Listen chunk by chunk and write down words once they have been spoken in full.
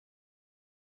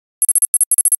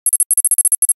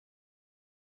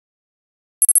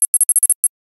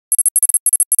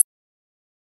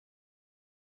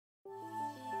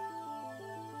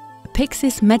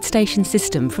Pyxis MedStation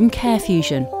system from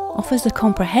CareFusion offers a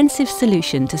comprehensive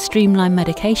solution to streamline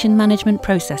medication management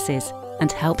processes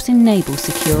and helps enable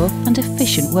secure and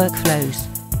efficient workflows.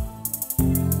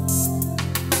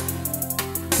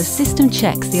 The system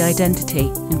checks the identity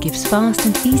and gives fast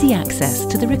and easy access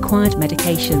to the required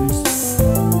medications.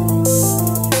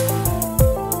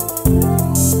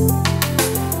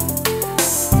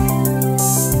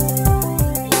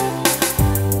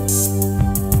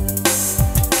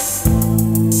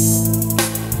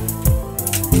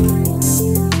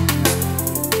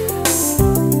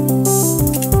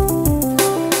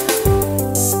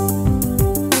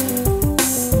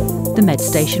 The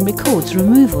MedStation records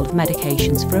removal of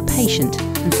medications for a patient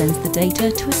and sends the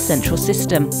data to a central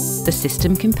system. The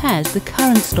system compares the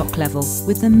current stock level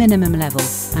with the minimum level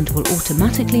and will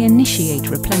automatically initiate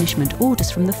replenishment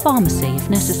orders from the pharmacy if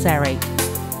necessary.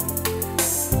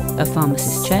 A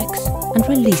pharmacist checks and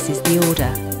releases the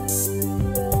order.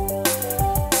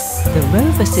 The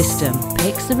Rowa system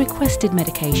picks the requested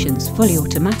medications fully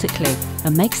automatically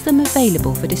and makes them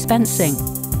available for dispensing.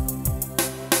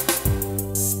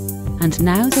 And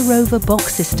now the Rowa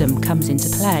box system comes into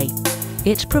play.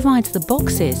 It provides the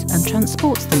boxes and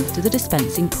transports them to the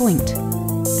dispensing point.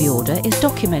 The order is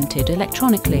documented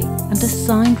electronically and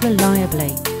assigned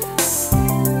reliably.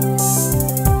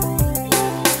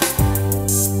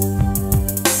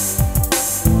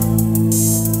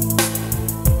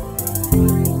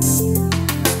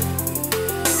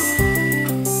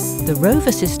 The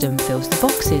Rowa system fills the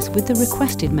boxes with the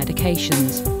requested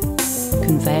medications.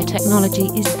 Conveyor technology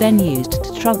is then used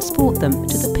to transport them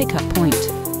to the pickup point.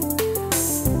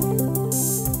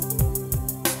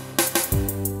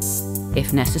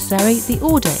 If necessary, the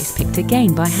order is picked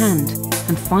again by hand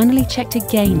and finally checked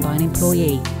again by an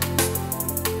employee.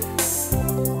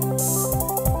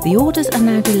 The orders are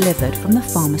now delivered from the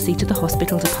pharmacy to the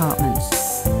hospital departments.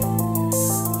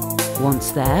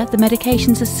 Once there, the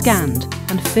medications are scanned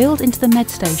and filled into the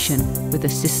MedStation, with the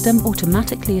system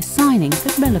automatically assigning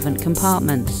the relevant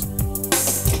compartments.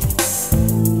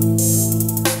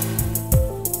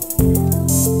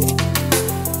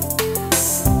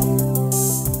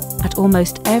 At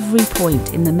almost every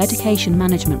point in the medication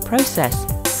management process,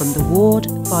 from the ward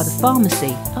via the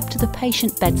pharmacy up to the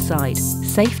patient bedside,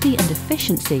 safety and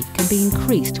efficiency can be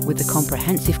increased with the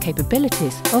comprehensive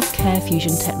capabilities of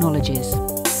CareFusion technologies.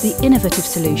 The innovative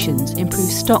solutions improve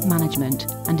stock management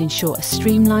and ensure a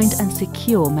streamlined and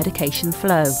secure medication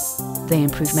flow. They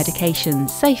improve medication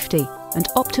safety and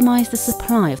optimise the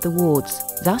supply of the wards,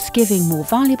 thus giving more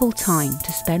valuable time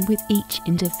to spend with each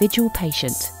individual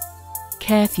patient.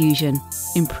 CareFusion,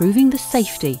 improving the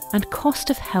safety and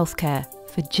cost of healthcare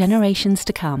for generations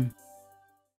to come.